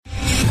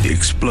the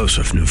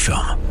explosive new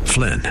film,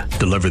 Flynn,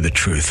 Deliver the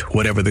Truth,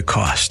 Whatever the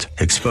Cost,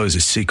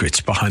 exposes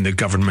secrets behind the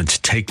government's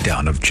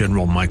takedown of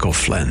General Michael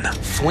Flynn.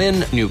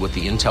 Flynn knew what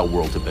the intel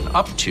world had been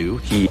up to.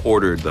 He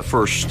ordered the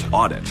first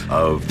audit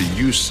of the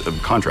use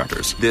of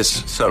contractors.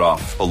 This set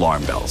off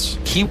alarm bells.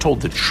 He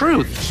told the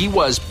truth. He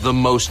was the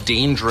most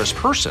dangerous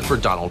person for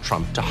Donald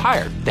Trump to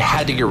hire. They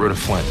had to get rid of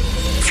Flynn.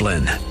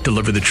 Flynn,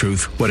 Deliver the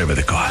Truth, Whatever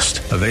the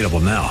Cost. Available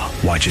now.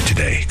 Watch it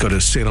today. Go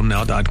to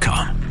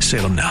salemnow.com.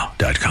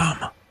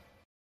 salemnow.com.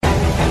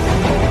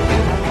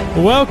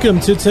 Welcome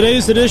to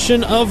today's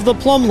edition of the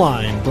Plumb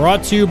Line,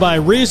 brought to you by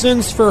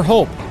Reasons for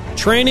Hope,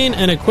 training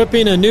and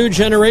equipping a new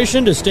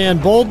generation to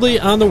stand boldly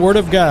on the Word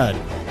of God.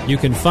 You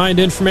can find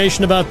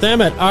information about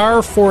them at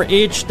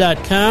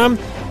r4h.com.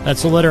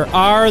 That's the letter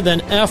R,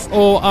 then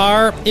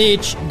F-O-R-H.com.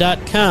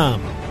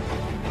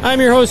 I'm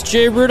your host,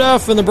 Jay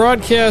Rudolph. In the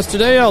broadcast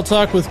today, I'll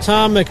talk with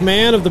Tom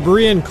McMahon of the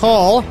Berean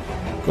Call,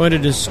 going to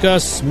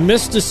discuss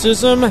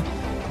mysticism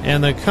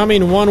and the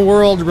coming one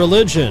world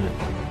religion.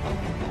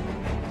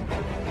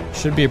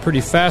 Should be a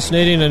pretty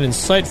fascinating and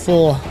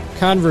insightful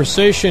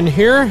conversation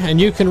here,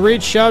 and you can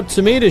reach out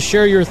to me to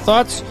share your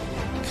thoughts,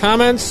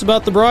 comments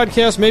about the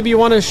broadcast. Maybe you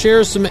want to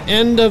share some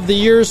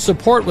end-of-the-year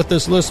support with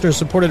this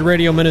listener-supported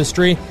radio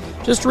ministry.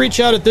 Just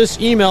reach out at this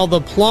email,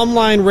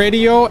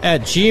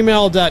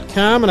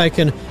 theplumblineradio@gmail.com, and I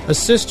can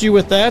assist you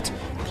with that.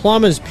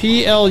 Plum is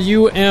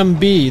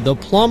P-L-U-M-B,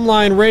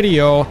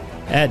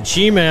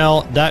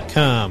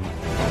 theplumblineradio@gmail.com.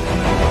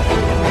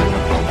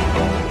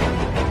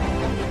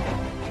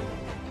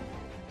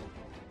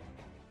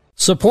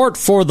 Support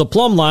for the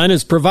Plumb Line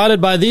is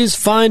provided by these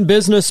fine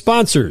business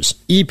sponsors.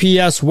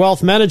 EPS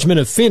Wealth Management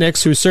of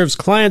Phoenix, who serves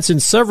clients in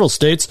several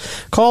states.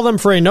 Call them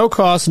for a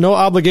no-cost,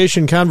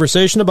 no-obligation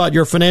conversation about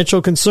your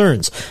financial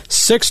concerns.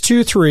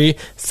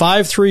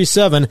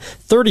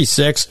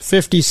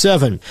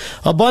 623-537-3657.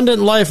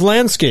 Abundant Life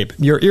Landscape,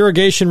 your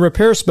irrigation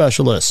repair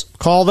specialist.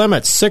 Call them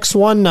at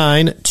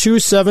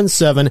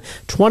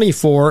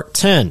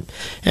 619-277-2410.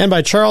 And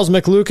by Charles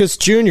McLucas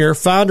Jr.,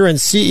 founder and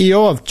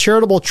CEO of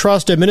Charitable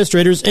Trust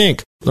Administrators, Inc.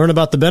 Learn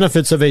about the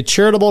benefits of a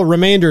charitable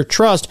remainder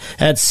trust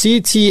at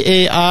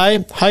ctai-ca.com.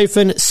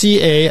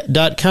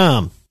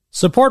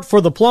 Support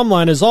for the Plumb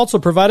Line is also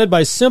provided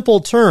by Simple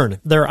Turn.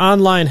 Their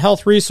online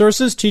health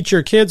resources teach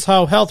your kids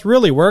how health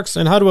really works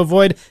and how to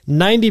avoid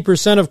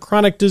 90% of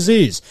chronic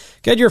disease.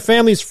 Get your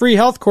family's free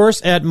health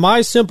course at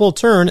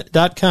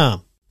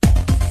mysimpleturn.com.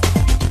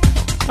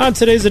 On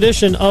today's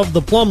edition of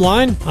the Plumb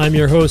Line, I'm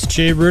your host,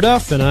 Jay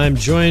Rudolph, and I'm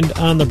joined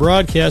on the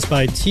broadcast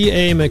by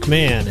T.A.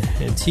 McMahon.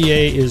 And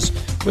T.A. is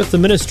with the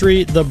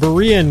ministry, the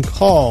Berean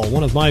Call,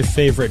 one of my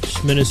favorite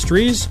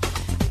ministries.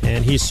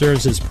 And he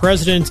serves as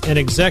president and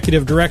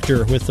executive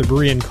director with the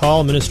Berean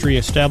Call, ministry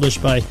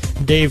established by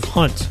Dave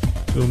Hunt,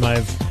 whom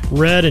I've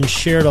read and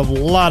shared a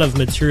lot of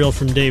material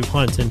from Dave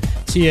Hunt. And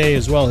T.A.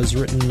 as well has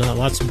written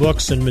lots of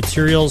books and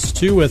materials,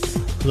 too, with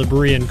the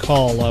Berean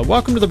Call.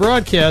 Welcome to the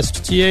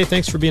broadcast, T.A.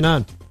 Thanks for being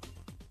on.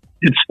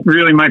 It's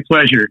really my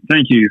pleasure.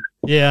 Thank you.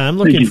 Yeah, I'm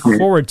looking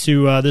forward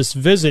to this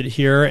visit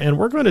here, and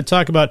we're going to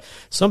talk about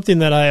something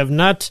that I have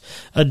not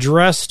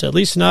addressed, at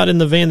least not in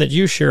the vein that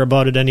you share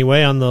about it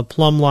anyway, on the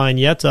Plumb Line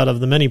yet, out of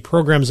the many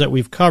programs that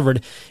we've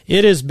covered.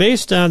 It is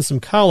based on some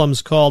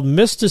columns called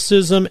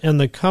Mysticism and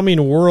the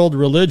Coming World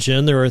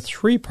Religion. There are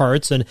 3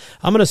 parts, and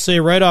I'm going to say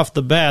right off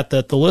the bat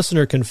that the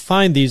listener can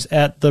find these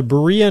at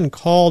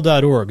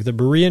thebereancall.org,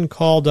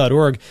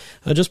 thebereancall.org.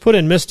 Just put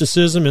in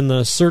mysticism in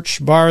the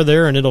search bar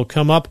there, and it'll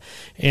come up,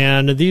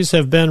 and these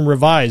have been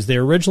revised. They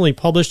were originally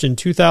published in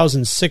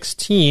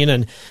 2016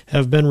 and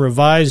have been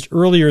revised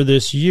earlier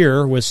this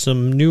year with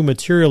some new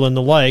material and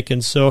the like.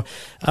 And so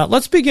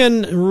let's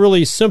begin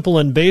really simple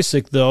and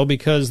basic, though,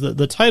 because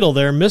the title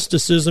there,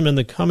 Mysticism and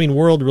the Coming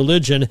World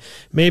Religion,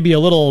 may be a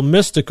little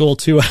mystical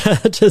to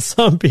to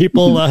some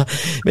people.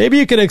 Maybe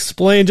you can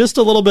explain just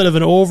a little bit of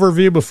an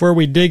overview before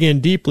we dig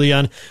in deeply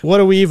on what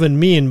do we even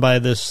mean by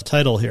this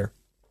title here.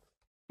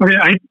 Okay,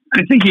 I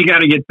think you got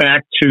to get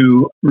back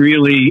to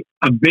really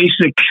a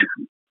basic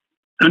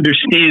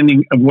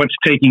understanding of what's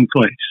taking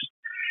place.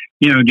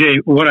 You know, Jay,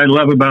 what I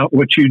love about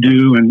what you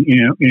do and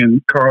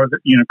Carl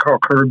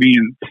Kirby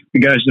and the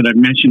guys that I've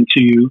mentioned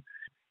to you,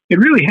 it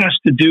really has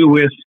to do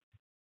with,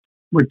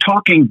 we're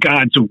talking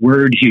God's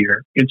word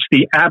here. It's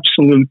the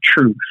absolute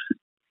truth.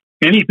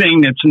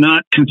 Anything that's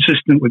not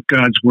consistent with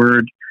God's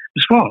word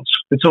is false.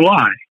 It's a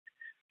lie.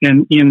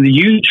 And in the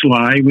huge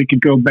lie, we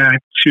could go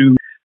back to,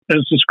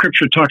 as the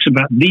scripture talks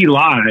about, the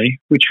lie,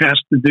 which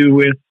has to do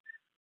with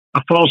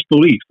a false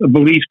belief, a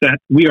belief that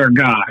we are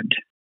God.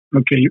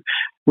 Okay,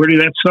 where did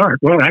that start?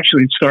 Well,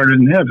 actually, it started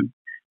in heaven.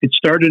 It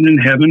started in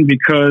heaven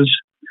because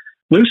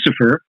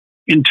Lucifer,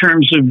 in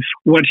terms of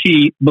what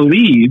he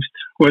believed,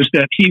 was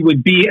that he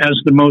would be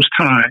as the Most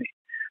High.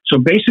 So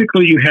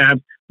basically, you have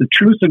the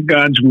truth of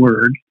God's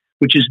word,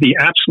 which is the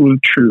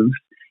absolute truth,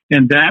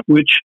 and that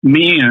which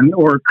man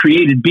or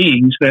created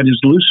beings, that is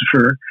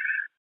Lucifer,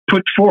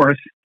 put forth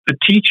a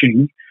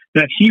teaching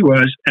that he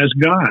was as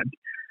God.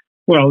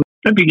 Well,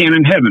 that began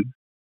in heaven.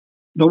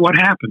 But what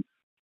happened?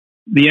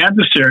 The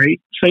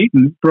adversary,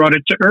 Satan, brought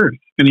it to earth.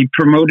 and he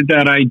promoted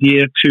that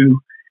idea to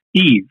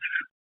Eve.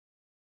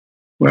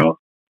 Well,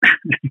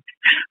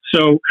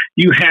 so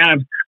you have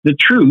the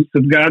truth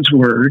of God's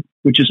word,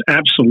 which is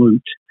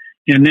absolute,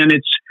 and then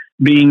it's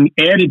being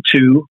added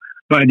to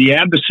by the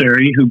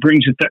adversary who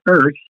brings it to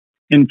earth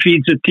and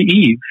feeds it to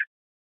Eve.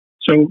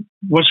 So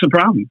what's the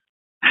problem?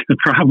 The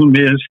problem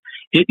is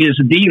it is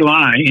the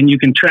lie, and you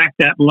can track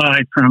that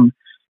lie from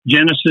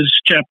Genesis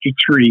chapter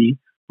 3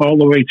 all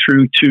the way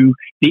through to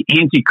the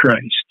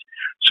Antichrist.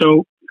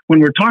 So when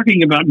we're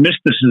talking about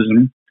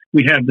mysticism,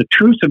 we have the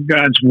truth of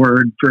God's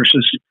word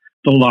versus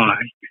the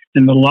lie.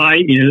 And the lie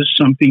is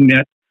something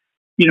that,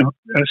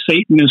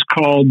 Satan is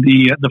called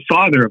the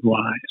father of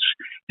lies.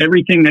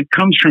 Everything that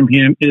comes from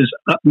him is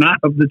not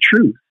of the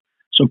truth.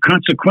 So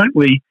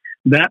consequently,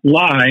 that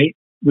lie,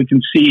 we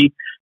can see,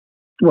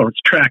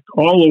 it's tracked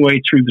all the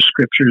way through the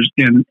scriptures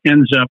and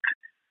ends up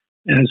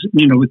as,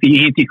 with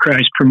the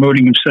Antichrist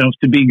promoting himself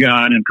to be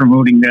God and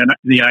promoting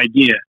the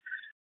idea.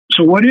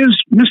 So what is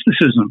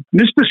mysticism?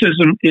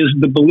 Mysticism is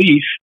the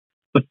belief,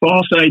 the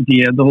false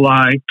idea, the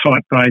lie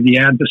taught by the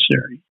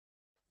adversary.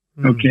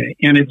 Okay.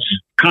 And it's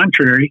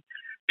contrary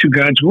to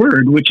God's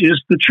word, which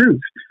is the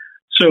truth.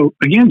 So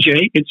again,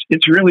 Jay,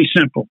 it's really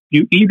simple.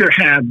 You either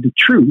have the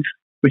truth,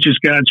 which is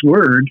God's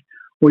word,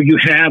 or you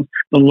have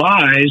the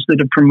lies that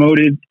are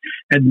promoted,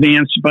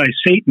 advanced by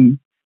Satan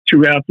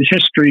throughout the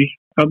history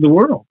of the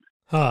world.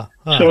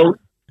 So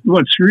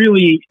what's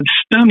really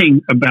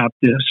stunning about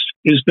this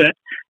is that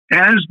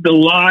as the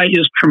lie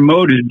is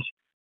promoted,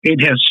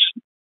 it has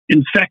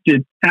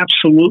infected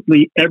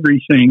absolutely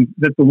everything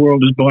that the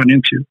world is bought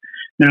into.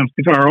 Now,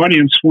 if our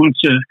audience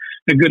wants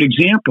a good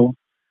example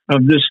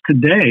of this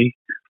today,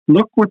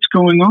 look what's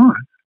going on.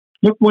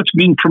 Look what's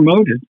being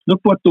promoted. Look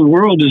what the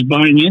world is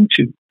buying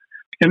into.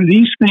 And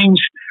these things,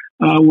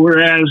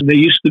 whereas they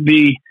used to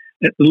be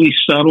at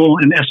least subtle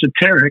and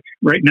esoteric,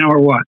 right now are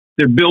what?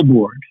 They're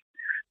billboard.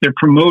 They're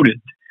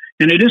promoted.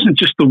 And it isn't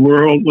just the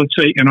world, let's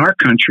say, in our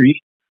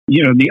country,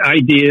 the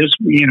ideas,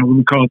 we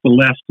call it the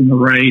left and the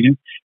right and,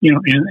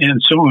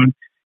 and so on.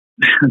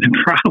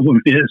 The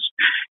problem is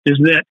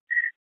that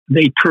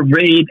they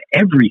pervade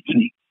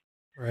everything.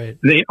 Right.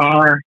 They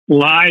are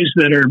lies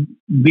that are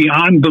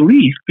beyond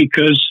belief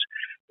because,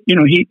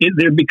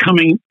 they're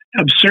becoming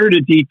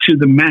absurdity to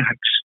the max.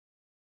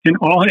 And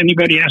all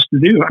anybody has to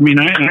do, I'm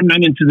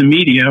not into the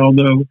media,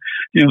 although,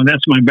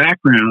 that's my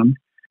background,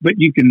 but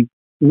you can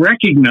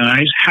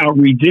recognize how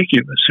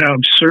ridiculous, how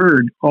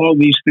absurd all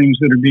these things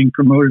that are being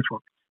promoted for.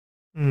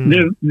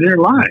 They're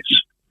lies.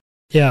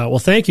 Yeah, well,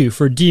 thank you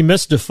for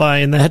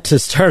demystifying that to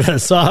start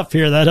us off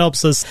here. That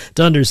helps us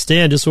to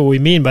understand just what we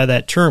mean by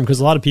that term, because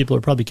a lot of people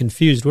are probably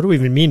confused. What do we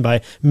even mean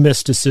by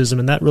mysticism?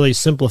 And that really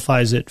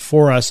simplifies it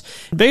for us.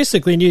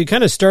 Basically, and you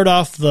kind of start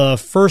off the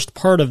first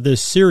part of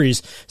this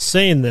series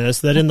saying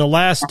this, that in the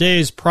last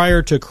days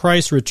prior to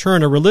Christ's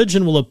return, a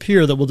religion will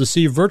appear that will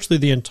deceive virtually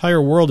the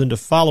entire world into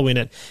following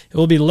it. It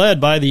will be led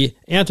by the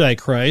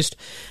Antichrist,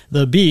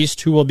 the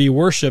beast, who will be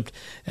worshipped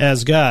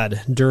as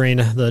God during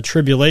the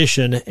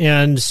tribulation.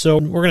 And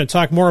so we're going to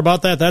talk more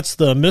about that. That's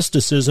the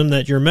mysticism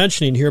that you're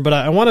mentioning here. But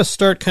I want to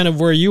start kind of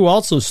where you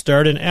also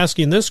start in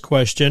asking this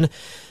question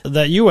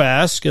that you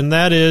ask, and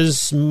that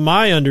is,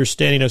 my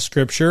understanding of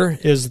Scripture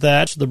is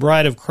that the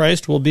bride of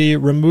Christ will be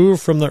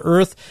removed from the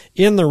earth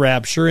in the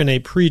rapture, in a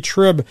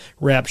pre-trib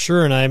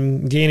rapture, and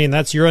I'm gaining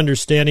that's your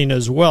understanding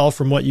as well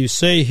from what you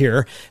say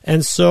here.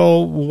 And so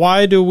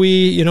why do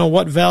we,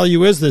 what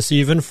value is this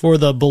even for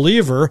the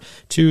believer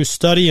to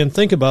study and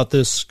think about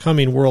this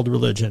coming world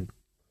religion?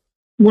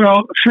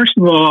 Well, first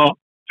of all,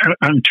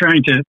 I'm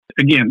trying to,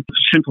 again,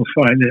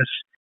 simplify this.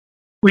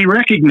 We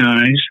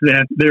recognize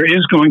that there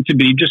is going to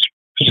be, just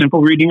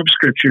simple reading of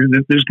Scripture,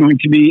 that there's going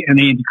to be an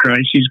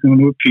Antichrist. He's going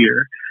to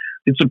appear.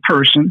 It's a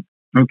person,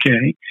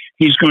 okay?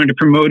 He's going to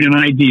promote an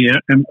idea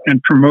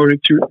and promote it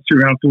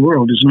throughout the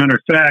world. As a matter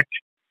of fact,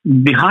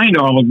 behind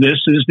all of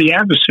this is the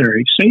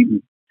adversary,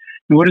 Satan.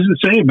 And what does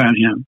it say about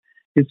him?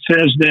 It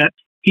says that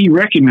he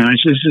recognizes,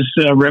 this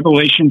is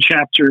Revelation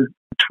chapter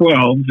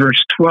 12,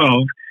 verse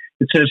 12,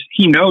 it says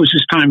he knows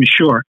his time is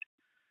short.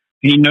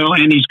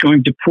 And he's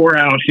going to pour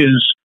out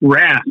his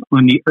wrath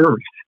on the earth.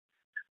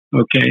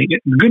 Okay.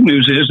 The good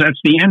news is that's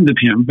the end of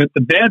him. But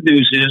the bad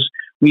news is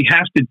we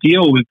have to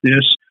deal with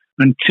this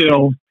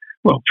until,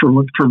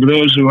 for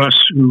those of us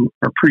who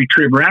are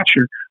pre-trib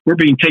rapture, we're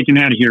being taken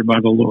out of here by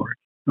the Lord.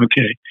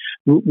 Okay.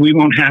 We're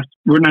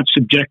not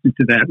subjected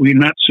to that. We're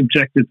not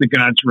subjected to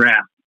God's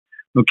wrath.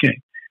 Okay.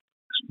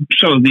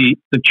 So the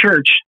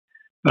church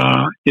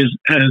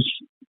has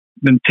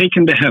been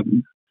taken to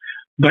heaven.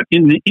 But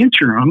in the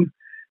interim,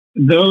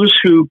 those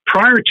who,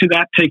 prior to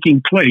that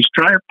taking place,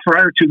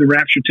 prior to the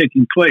rapture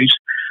taking place,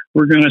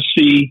 we're going to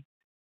see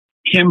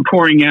him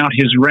pouring out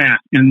his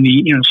wrath. And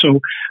so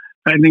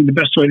I think the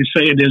best way to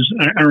say it is,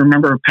 I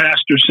remember a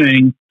pastor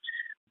saying,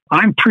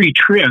 I'm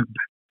pre-trib,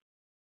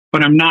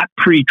 but I'm not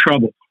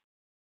pre-trouble.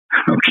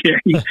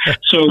 Okay.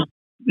 So,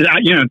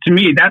 to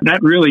me, that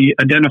really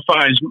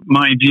identifies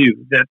my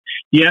view that,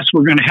 yes,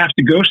 we're going to have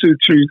to go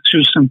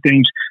through some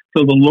things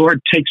till the Lord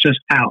takes us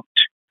out.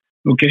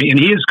 Okay, and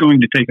He is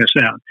going to take us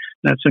out.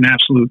 That's an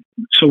absolute.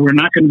 So we're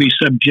not going to be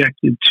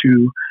subjected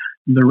to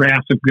the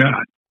wrath of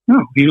God.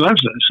 No, He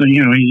loves us.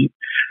 And,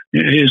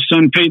 His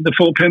Son paid the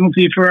full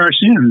penalty for our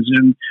sins,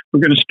 and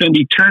we're going to spend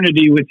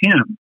eternity with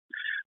Him.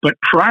 But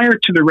prior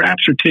to the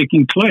rapture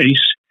taking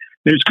place,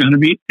 there's going to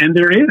be, and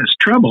there is,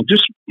 trouble.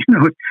 Just,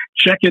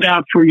 check it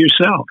out for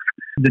yourself.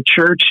 The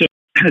church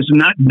has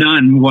not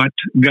done what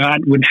God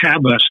would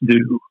have us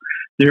do.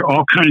 There are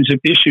all kinds of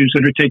issues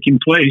that are taking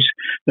place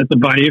that the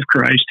body of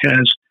Christ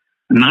has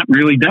not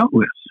really dealt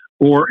with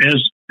or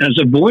as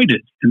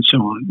avoided and so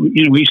on.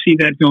 We see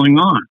that going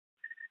on.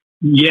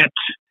 Yet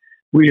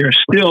we are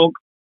still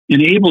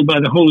enabled by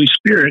the Holy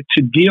Spirit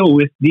to deal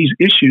with these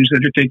issues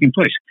that are taking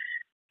place.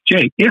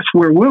 Jay, if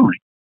we're willing.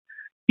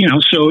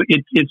 So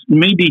it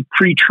may be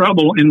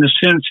pre-trouble in the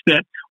sense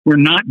that we're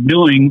not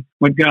doing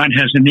what God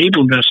has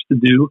enabled us to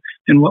do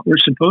and what we're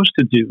supposed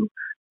to do.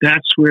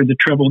 That's where the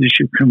trouble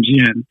issue comes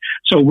in.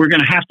 So we're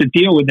going to have to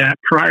deal with that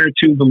prior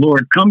to the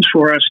Lord comes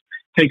for us,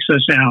 takes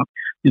us out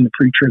in the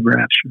pre-trib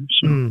rapture.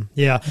 So.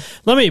 Yeah.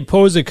 Let me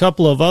pose a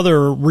couple of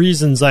other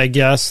reasons, I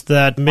guess,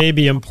 that may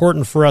be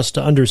important for us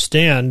to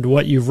understand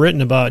what you've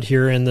written about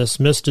here in this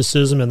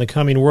mysticism and the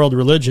coming world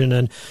religion.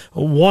 And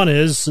one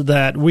is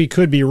that we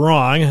could be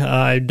wrong.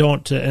 I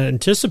don't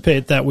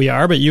anticipate that we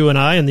are, but you and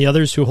I and the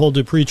others who hold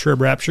to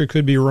pre-trib rapture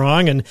could be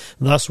wrong, and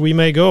thus we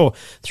may go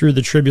through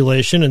the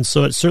tribulation. And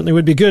so it certainly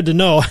would be good to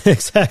know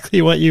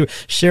exactly what you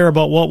share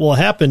about what will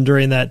happen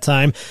during that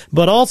time.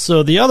 But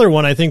also the other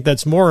one I think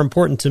that's more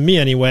important to me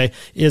anyway,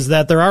 is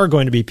that there are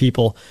going to be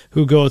people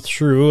who go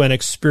through and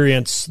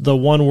experience the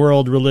one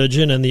world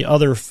religion and the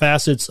other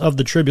facets of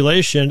the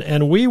tribulation.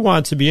 And we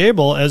want to be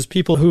able, as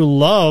people who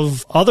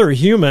love other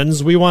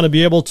humans, we want to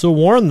be able to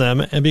warn them,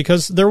 and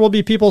because there will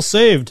be people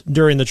saved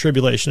during the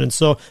tribulation. And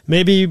so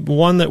maybe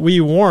one that we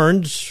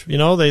warned,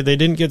 they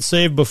didn't get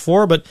saved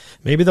before, but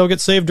maybe they'll get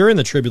saved during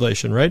the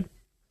tribulation, right?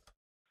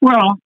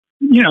 Well,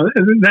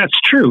 that's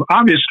true.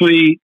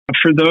 Obviously,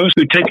 for those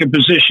who take a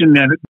position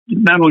that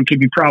not only could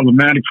be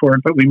problematic for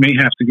it, but we may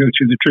have to go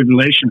through the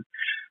tribulation.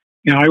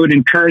 I would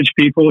encourage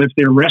people if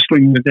they're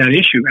wrestling with that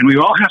issue, and we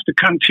all have to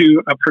come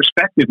to a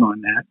perspective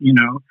on that.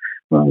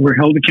 We're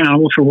held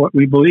accountable for what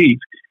we believe.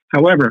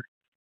 However,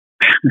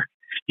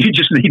 you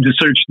just need to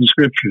search the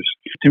scriptures.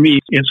 To me,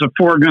 it's a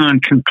foregone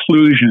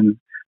conclusion,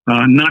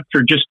 not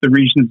for just the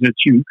reasons that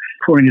you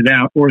pointed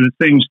out or the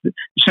things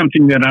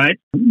something that I've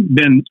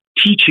been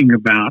teaching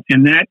about,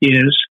 and that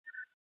is,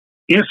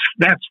 if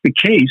that's the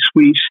case,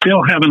 we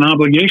still have an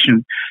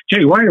obligation.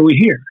 Jay, why are we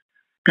here?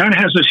 God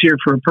has us here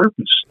for a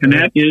purpose, and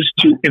that is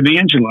to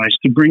evangelize,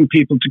 to bring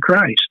people to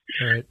Christ.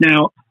 Right.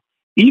 Now,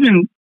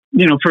 even,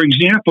 for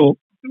example,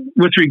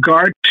 with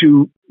regard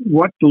to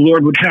what the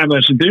Lord would have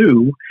us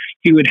do,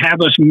 He would have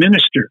us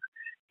minister.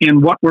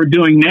 And what we're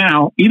doing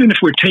now, even if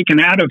we're taken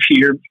out of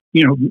here,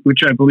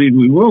 which I believe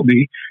we will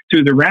be,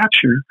 through the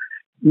rapture,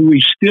 we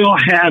still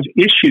have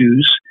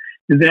issues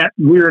that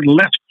we're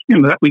left,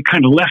 that we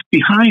kind of left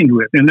behind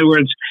with. In other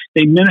words,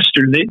 they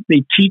minister, they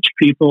teach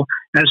people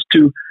as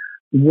to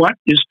what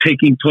is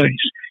taking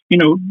place.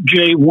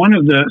 Jay, one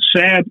of the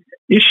sad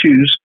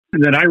issues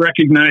that I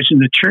recognize in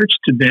the church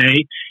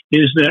today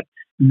is that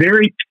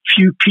very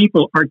few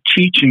people are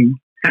teaching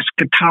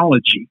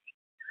eschatology.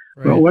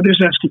 Right. Well, what is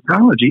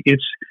eschatology?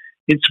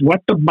 It's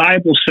what the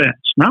Bible says,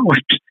 not what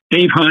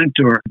Dave Hunt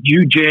or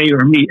you, Jay,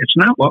 or me. It's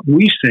not what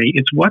we say.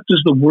 It's what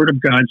does the Word of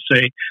God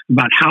say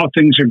about how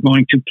things are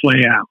going to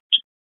play out.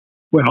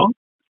 Well,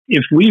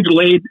 if we've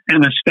laid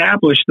and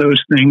established those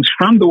things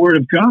from the Word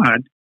of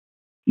God,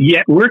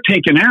 yet we're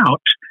taken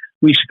out,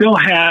 we still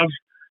have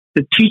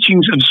the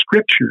teachings of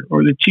Scripture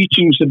or the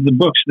teachings of the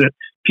books that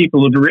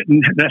people have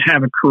written that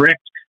have a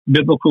correct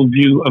biblical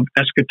view of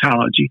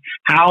eschatology,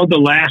 how the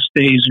last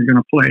days are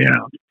going to play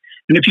out.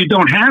 And if you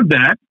don't have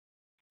that,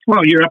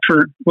 well, you're up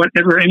for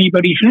whatever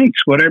anybody thinks,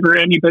 whatever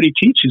anybody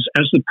teaches,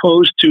 as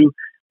opposed to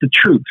the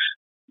truth,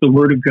 the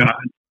Word of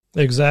God.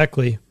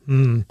 Exactly.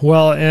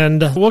 Well,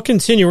 and we'll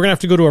continue. We're going to have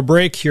to go to a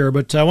break here,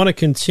 but I want to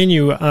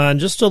continue on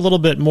just a little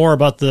bit more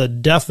about the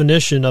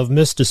definition of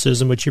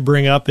mysticism, which you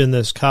bring up in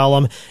this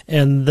column,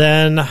 and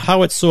then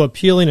how it's so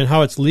appealing and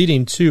how it's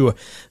leading to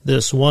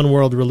this one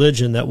world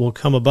religion that will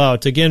come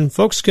about. Again,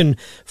 folks can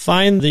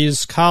find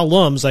these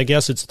columns, I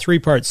guess it's a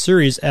 3-part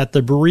series, at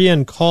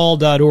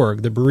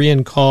thebereancall.org,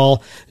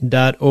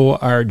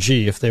 thebereancall.org,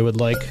 if they would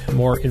like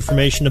more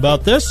information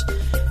about this.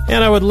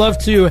 And I would love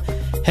to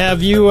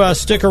have you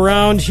stick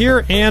around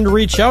here and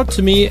reach out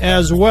to me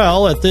as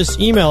well at this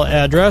email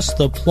address,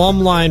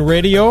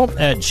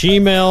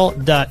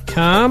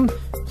 theplumblineradio@gmail.com.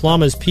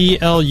 Plumb is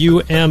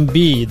Plumb,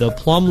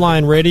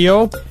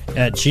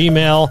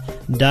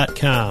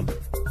 theplumblineradio@gmail.com.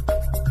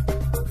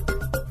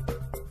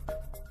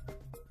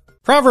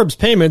 Proverbs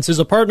Payments is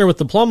a partner with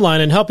the Plumb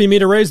Line in helping me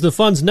to raise the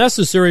funds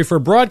necessary for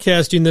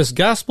broadcasting this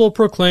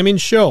gospel-proclaiming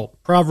show.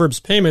 Proverbs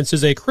Payments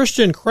is a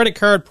Christian credit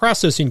card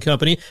processing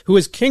company who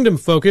is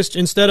kingdom-focused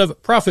instead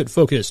of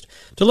profit-focused.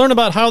 To learn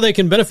about how they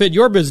can benefit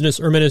your business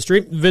or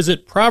ministry,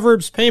 visit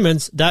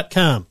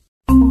proverbspayments.com.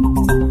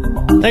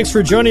 Thanks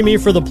for joining me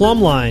for the Plumb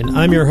Line.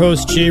 I'm your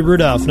host, Jay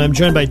Rudolph, and I'm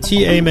joined by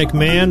T.A.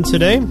 McMahon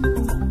today.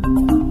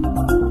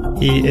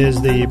 He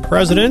is the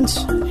president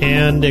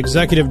and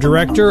executive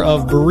director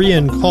of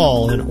Berean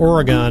Call, an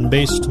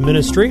Oregon-based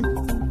ministry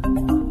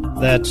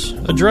that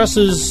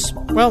addresses,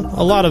 well,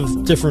 a lot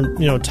of different,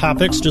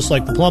 topics, just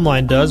like the Plumb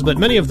Line does, but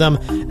many of them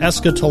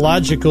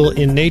eschatological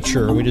in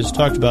nature. We just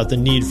talked about the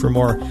need for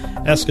more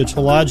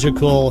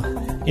eschatological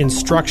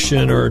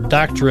instruction or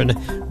doctrine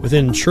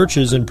within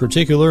churches in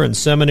particular and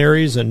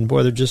seminaries, and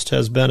boy, there just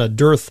has been a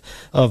dearth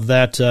of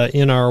that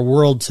in our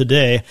world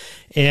today.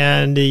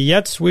 And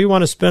yet we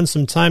want to spend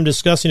some time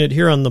discussing it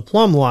here on the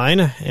Plumb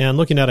Line and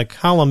looking at a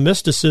column,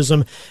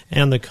 Mysticism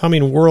and the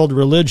Coming World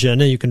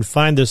Religion. You can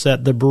find this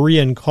at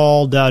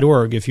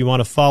thebereancall.org if you want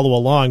to follow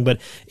along.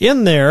 But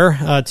in there,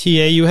 TA,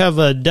 you have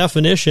a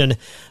definition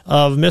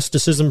of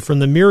mysticism from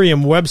the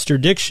Merriam-Webster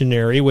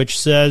Dictionary, which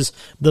says,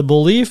 the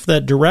belief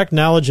that direct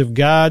knowledge of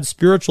God,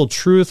 spiritual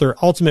truth, or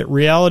ultimate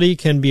reality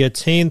can be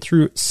attained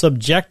through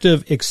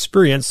subjective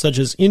experience, such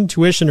as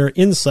intuition or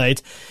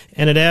insight.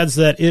 And it adds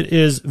that it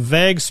is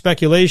vague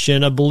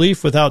speculation, a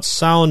belief without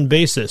sound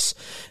basis.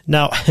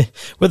 Now,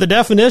 with a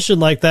definition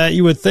like that,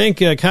 you would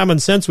think common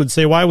sense would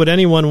say, why would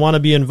anyone want to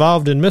be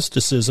involved in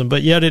mysticism?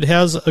 But yet it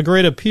has a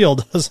great appeal,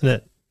 doesn't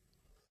it?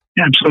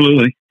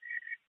 Absolutely.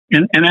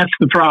 And that's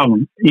the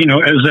problem. As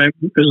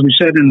we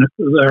said in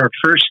our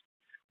first,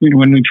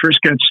 when we first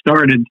got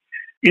started,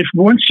 if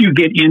once you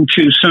get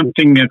into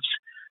something that's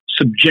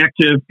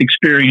subjective,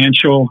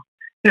 experiential,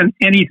 then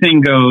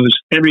anything goes,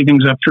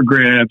 everything's up for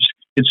grabs.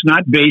 It's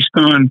not based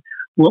on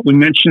what we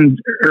mentioned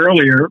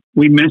earlier.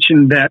 We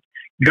mentioned that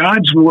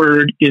God's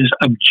word is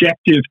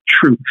objective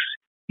truth.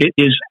 It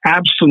is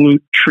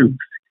absolute truth.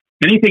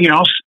 Anything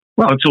else,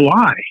 well, it's a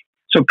lie.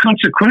 So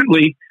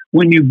consequently,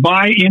 when you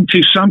buy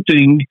into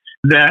something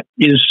that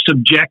is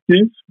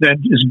subjective, that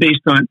is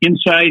based on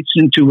insights,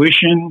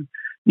 intuition,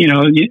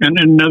 and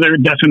another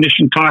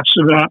definition talks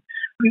about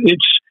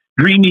it's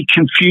dreamy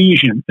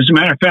confusion. As a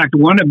matter of fact,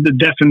 one of the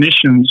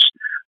definitions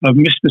of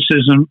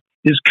mysticism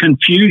is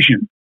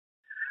confusion.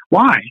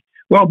 Why?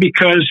 Well,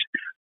 because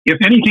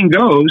if anything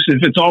goes,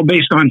 if it's all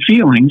based on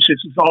feelings, if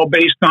it's all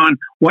based on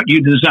what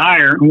you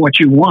desire and what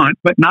you want,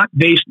 but not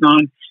based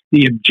on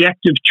the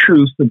objective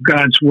truth of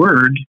God's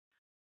word,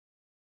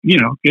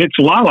 it's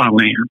la-la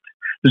land.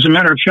 As a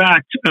matter of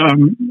fact,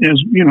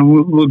 as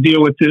we'll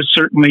deal with this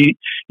certainly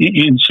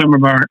in some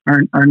of our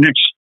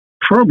next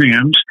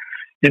programs.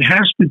 It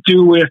has to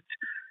do with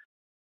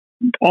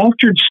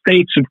altered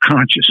states of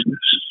consciousness.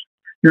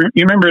 You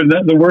remember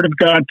the Word of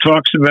God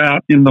talks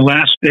about in the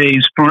last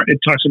days. It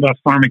talks about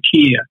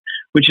pharmakia,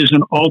 which is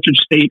an altered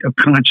state of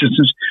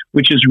consciousness,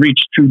 which is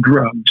reached through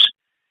drugs.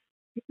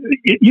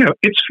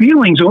 It's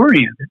feelings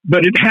oriented,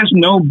 but it has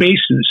no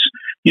basis.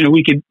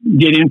 We could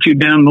get into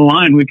down the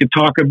line. We could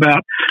talk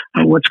about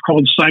what's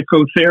called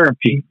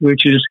psychotherapy,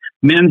 which is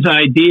men's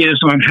ideas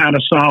on how to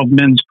solve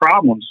men's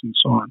problems and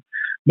so on.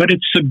 But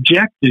it's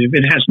subjective.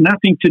 It has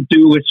nothing to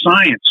do with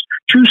science,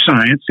 true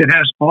science. It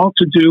has all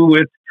to do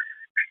with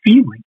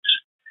feelings.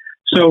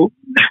 So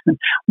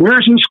where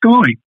is this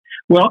going?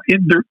 Well,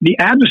 the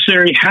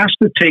adversary has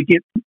to take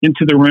it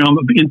into the realm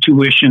of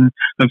intuition,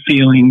 of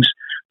feelings.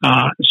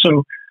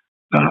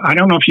 I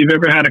don't know if you've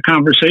ever had a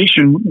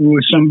conversation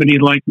with somebody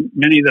like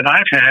many that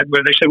I've had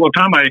where they say, well,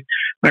 Tom,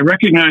 I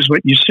recognize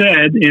what you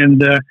said,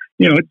 and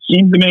it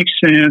seemed to make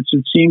sense.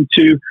 It seemed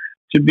to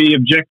be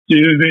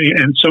objective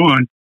and so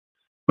on.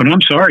 But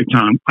I'm sorry,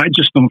 Tom, I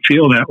just don't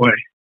feel that way.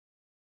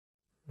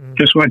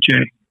 Guess what,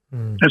 Jay?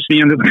 That's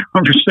the end of the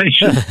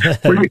conversation.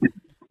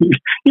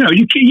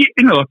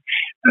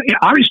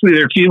 Obviously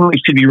their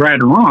feelings could be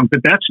right or wrong,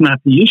 but that's not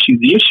the issue.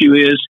 The issue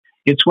is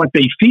it's what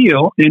they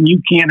feel, and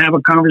you can't have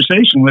a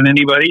conversation with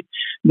anybody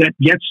that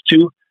gets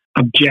to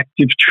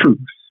objective truth.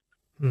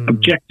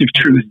 Objective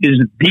truth is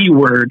the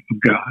word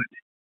of God.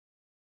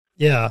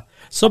 Yeah.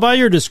 So by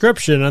your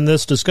description and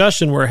this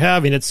discussion we're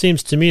having, it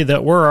seems to me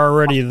that we're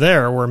already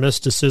there where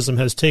mysticism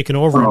has taken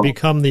over and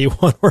become the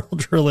one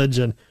world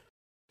religion.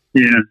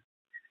 Yeah.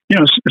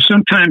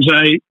 Sometimes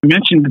I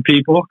mention to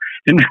people,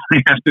 and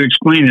I have to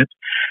explain it.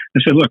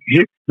 I said, look,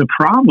 the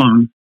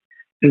problem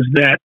is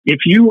that if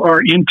you are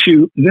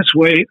into this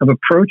way of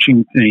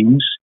approaching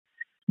things,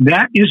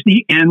 that is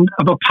the end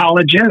of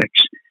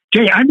apologetics.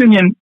 Jay, I've been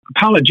in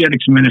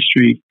apologetics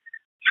ministry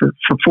for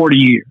 40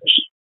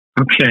 years,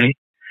 okay?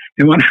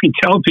 And when I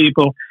tell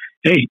people,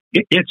 hey,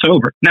 it's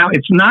over. Now,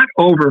 it's not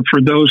over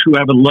for those who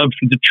have a love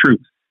for the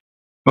truth,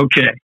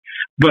 okay?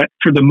 But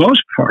for the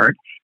most part,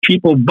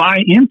 people buy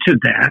into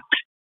that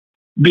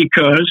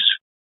because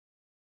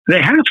they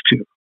have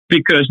to,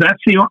 because that's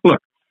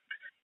look,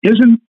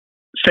 isn't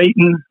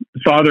Satan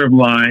the father of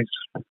lies?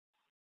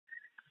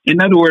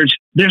 In other words,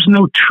 there's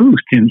no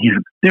truth in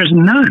him. There's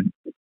none.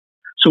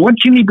 So what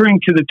can he bring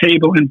to the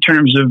table in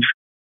terms of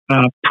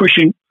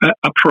pushing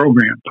a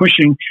program,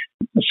 pushing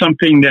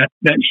something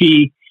that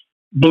he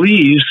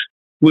believes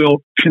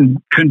will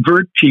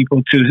convert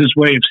people to his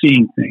way of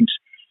seeing things?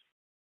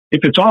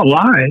 If it's all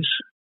lies,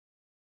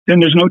 then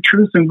there's no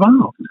truth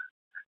involved.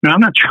 Now, I'm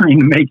not trying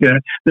to make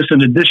this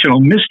an additional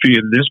mystery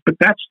of this, but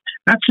that's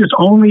his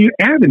only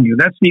avenue.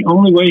 That's the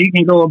only way he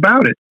can go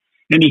about it.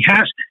 And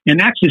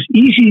that's his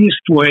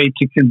easiest way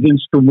to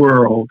convince the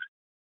world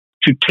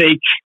to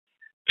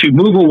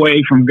move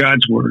away from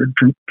God's word,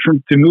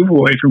 to move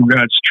away from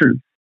God's truth.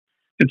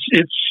 It's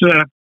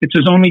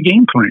his only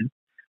game plan.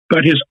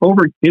 But his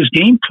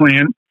game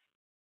plan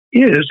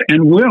is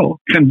and will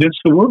convince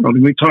the world.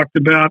 We talked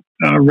about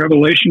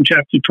Revelation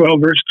chapter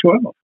 12, verse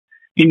 12.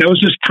 He knows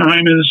his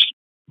time is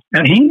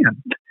at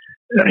hand.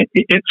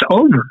 It's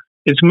over.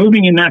 It's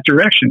moving in that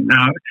direction.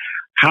 Now,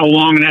 how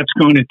long that's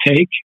going to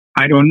take,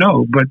 I don't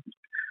know. But,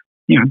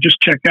 just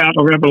check out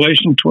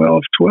Revelation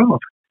 12:12.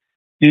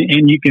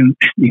 And you can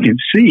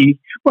see,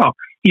 well,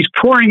 he's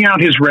pouring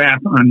out his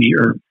wrath on the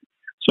earth.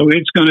 So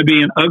it's going to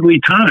be an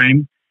ugly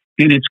time,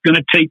 and it's going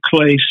to take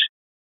place,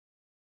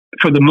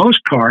 for the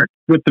most part,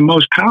 with the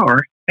most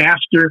power,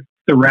 after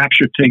the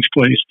rapture takes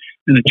place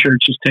and the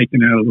church is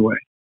taken out of the way.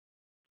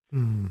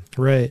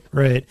 Right.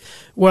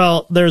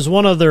 Well, there's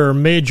one other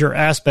major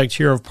aspect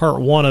here of part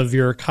one of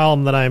your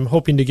column that I'm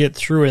hoping to get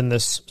through in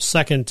this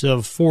second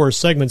of 4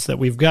 segments that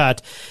we've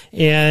got,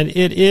 and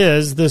it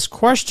is this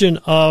question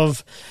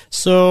of,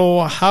 so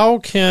how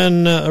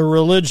can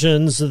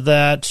religions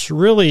that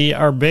really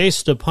are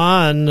based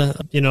upon,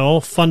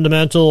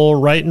 fundamental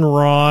right and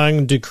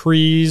wrong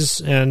decrees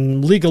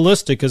and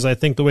legalistic, as I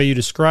think the way you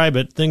describe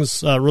it,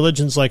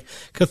 religions like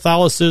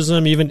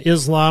Catholicism, even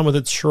Islam with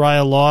its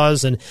Sharia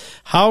laws, and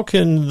how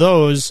can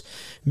those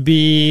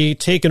be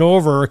taken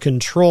over or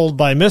controlled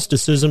by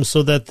mysticism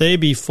so that they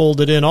be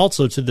folded in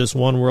also to this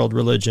one world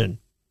religion?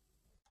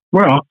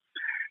 Well,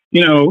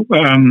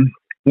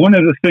 one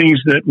of the things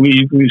that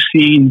we've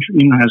seen,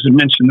 as I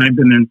mentioned, I've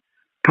been in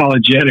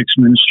apologetics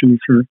ministry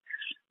for,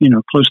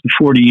 close to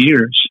 40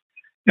 years.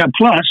 Yeah,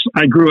 plus,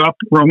 I grew up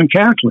Roman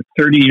Catholic,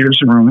 30 years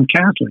of Roman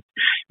Catholic.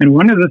 And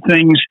one of the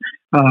things,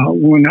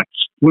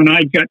 when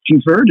I got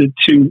converted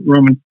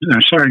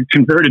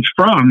converted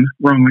from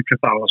Roman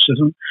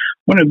Catholicism,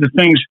 one of the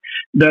things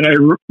that I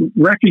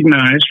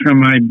recognized from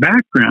my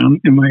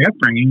background and my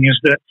upbringing is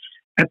that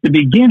at the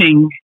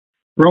beginning,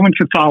 Roman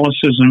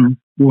Catholicism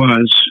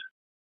was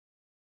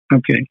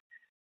and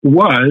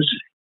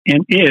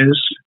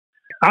is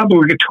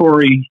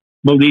obligatory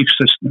belief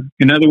system.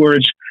 In other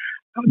words,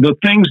 the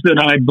things that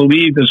I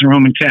believed as a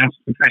Roman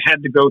Catholic, I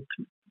had to go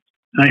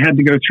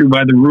through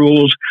by the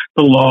rules,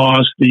 the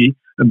laws, the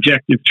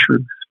objective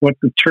truth, what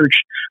the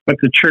church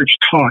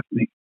taught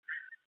me.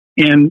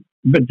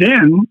 But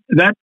then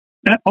that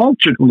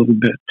altered a little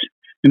bit.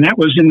 And that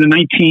was in the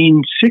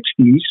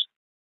 1960s.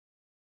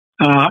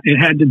 It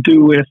had to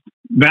do with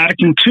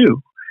Vatican II.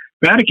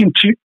 Vatican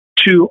II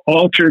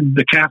altered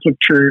the Catholic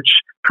Church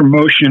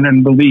promotion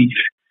and belief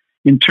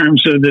in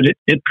terms of that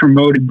it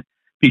promoted.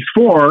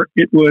 Before,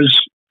 it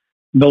was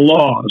the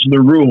laws,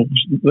 the rules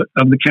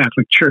of the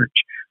Catholic Church.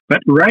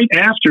 But right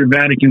after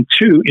Vatican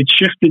II, it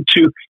shifted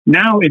to,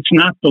 now it's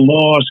not the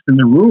laws and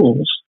the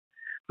rules,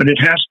 but it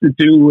has to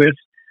do with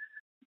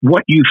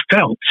what you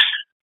felt,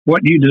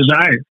 what you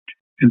desired,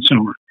 and so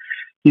on.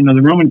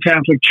 The Roman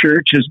Catholic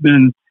Church has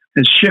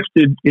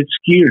shifted its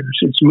gears.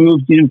 It's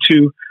moved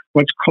into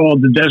what's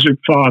called the Desert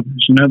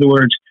Fathers. In other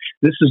words,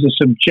 this is a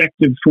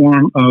subjective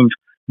form of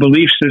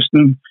belief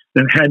system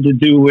that had to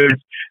do with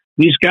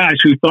these guys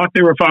who thought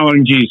they were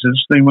following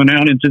Jesus. They went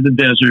out into the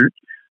desert.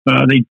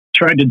 They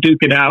tried to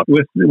duke it out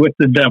with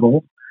the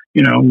devil,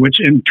 which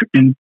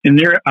in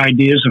their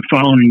ideas of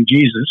following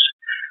Jesus.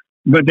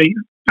 But they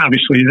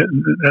obviously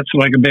that's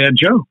like a bad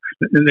joke.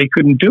 They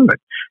couldn't do it.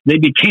 They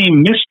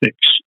became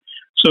mystics.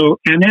 So,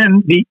 and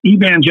then the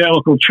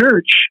evangelical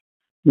church,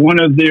 one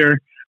of their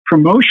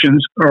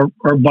promotions are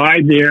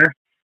by their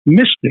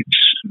mystics,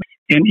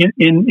 and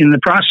in the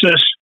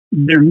process,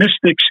 their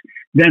mystics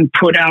then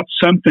put out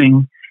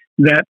something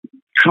that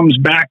comes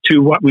back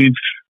to what we've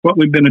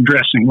been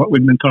addressing, what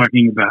we've been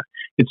talking about.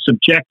 It's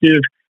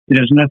subjective. It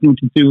has nothing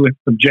to do with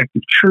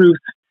objective truth.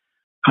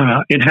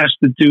 It has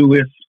to do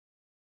with,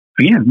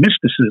 again,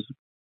 mysticism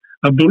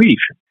of belief.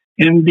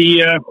 And we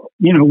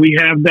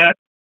have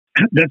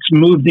that's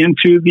moved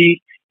into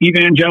the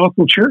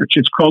evangelical church.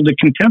 It's called the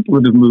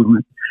contemplative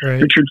movement.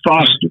 Right. Richard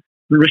Foster,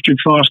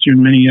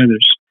 and many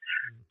others.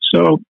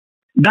 So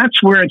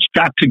that's where it's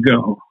got to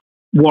go.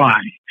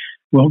 Why?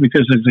 Well,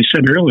 because as I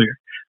said earlier,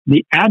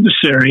 the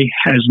adversary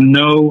has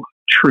no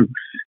truth.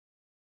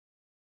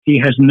 He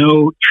has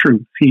no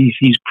truth.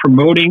 He's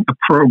promoting a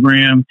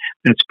program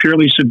that's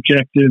purely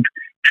subjective,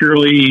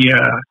 purely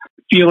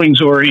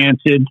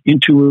feelings-oriented,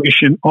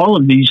 intuition, all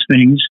of these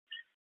things.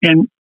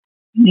 And,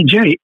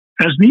 Jay,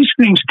 as these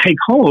things take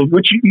hold,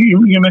 which you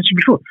mentioned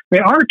before, they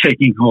are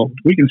taking hold.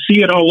 We can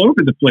see it all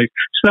over the place.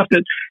 Stuff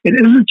that, it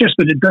isn't just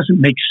that it doesn't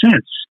make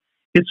sense.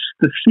 It's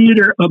the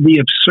theater of the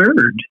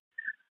absurd.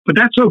 But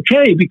that's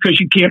okay because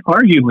you can't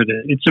argue with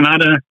it. It's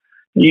not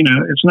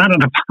it's not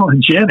an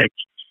apologetic.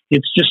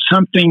 It's just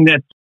something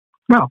that,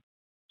 like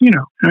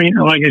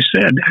I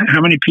said,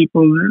 how many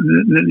people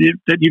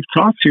that you've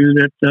talked to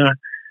that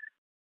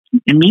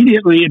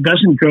immediately it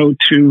doesn't go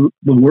to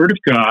the Word of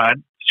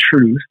God,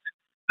 truth,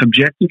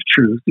 objective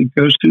truth, it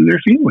goes through their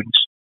feelings.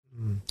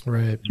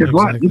 Right. Guess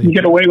what? You can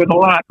get away with a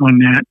lot on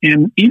that.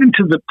 And even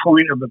to the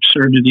point of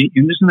absurdity,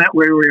 and isn't that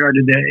where we are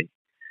today?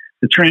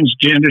 The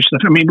transgender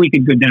stuff. I mean, we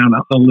could go down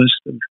a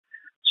list of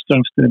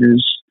stuff that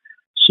is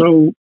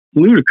so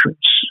ludicrous.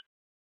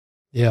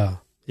 Yeah.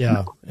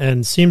 Yeah,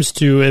 and seems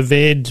to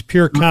evade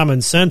pure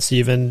common sense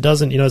even,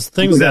 doesn't, it's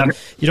things that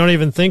you don't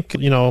even think,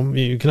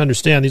 you can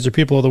understand. These are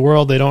people of the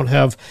world. They don't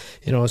have,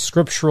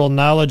 scriptural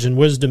knowledge and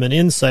wisdom and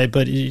insight,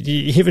 but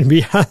even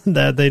beyond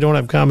that, they don't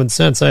have common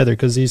sense either,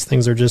 because these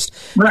things are just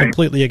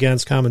completely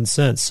against common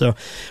sense. So,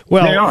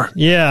 well, they are.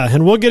 Yeah,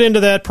 and we'll get into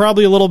that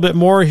probably a little bit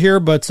more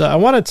here, but I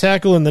want to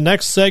tackle in the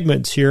next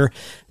segment here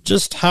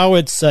just how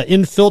it's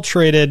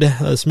infiltrated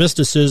this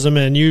mysticism,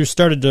 and you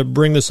started to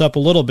bring this up a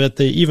little bit,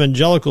 the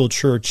evangelical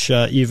church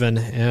even,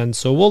 and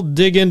so we'll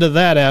dig into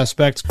that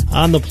aspect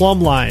on the Plumb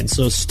Line.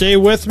 So stay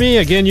with me.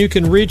 Again, you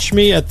can reach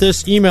me at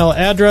this email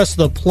address,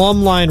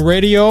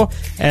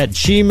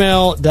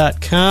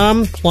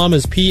 theplumblineradio@gmail.com. Plumb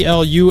is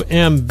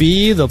Plumb,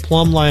 the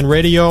Plumb Line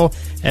Radio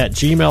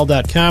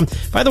 @gmail.com.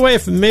 By the way,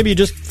 if maybe you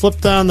just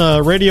flipped on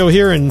the radio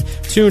here and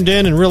tuned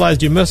in and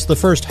realized you missed the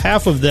first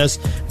half of this,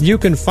 you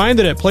can find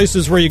it at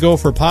places where you go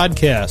for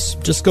podcasts.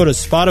 Just go to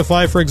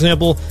Spotify, for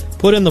example,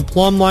 put in the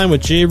Plumb Line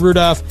with Jay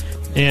Rudolph,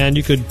 and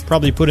you could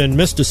probably put in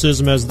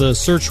mysticism as the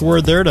search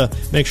word there to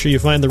make sure you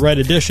find the right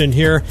edition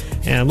here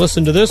and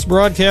listen to this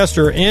broadcast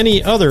or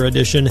any other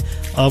edition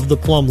of the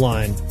Plumb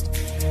Line.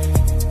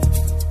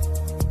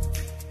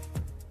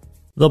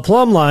 The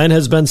Plumb Line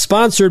has been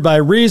sponsored by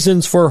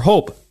Reasons for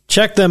Hope.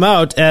 Check them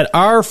out at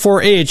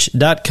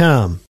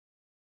r4h.com.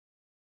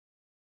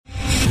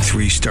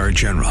 3-star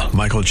General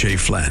Michael J.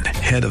 Flynn,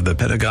 head of the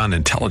Pentagon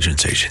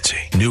Intelligence Agency,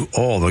 knew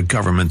all the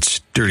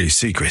government's dirty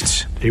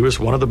secrets. He was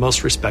one of the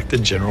most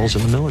respected generals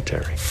in the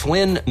military.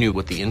 Flynn knew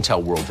what the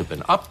intel world had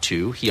been up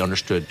to. He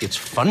understood its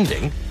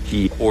funding.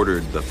 He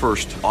ordered the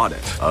first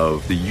audit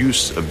of the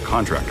use of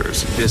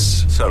contractors.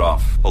 This set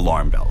off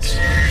alarm bells.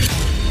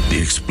 The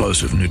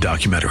explosive new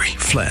documentary,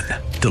 Flynn,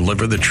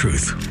 Deliver the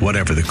Truth,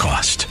 Whatever the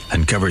Cost,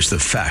 uncovers the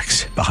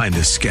facts behind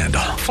this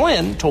scandal.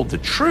 Flynn told the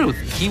truth.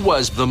 He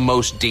was the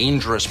most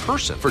dangerous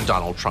person for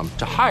Donald Trump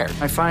to hire.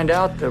 I find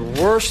out the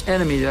worst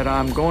enemy that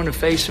I'm going to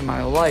face in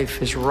my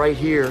life is right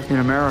here in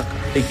America.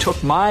 They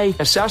took my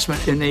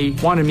assessment and they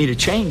wanted me to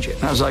change it.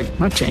 And I was like, I'm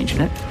not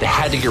changing it. They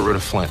had to get rid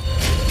of Flynn.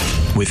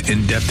 With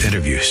in-depth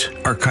interviews,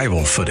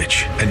 archival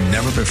footage, and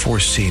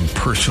never-before-seen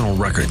personal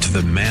records of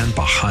the man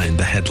behind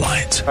the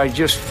headlines. I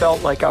just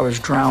felt like I was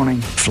drowning.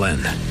 Flynn,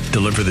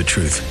 Deliver the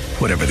Truth,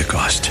 Whatever the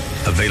Cost.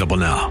 Available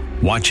now.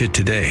 Watch it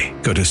today.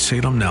 Go to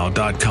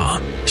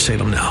salemnow.com.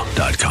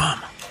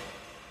 salemnow.com.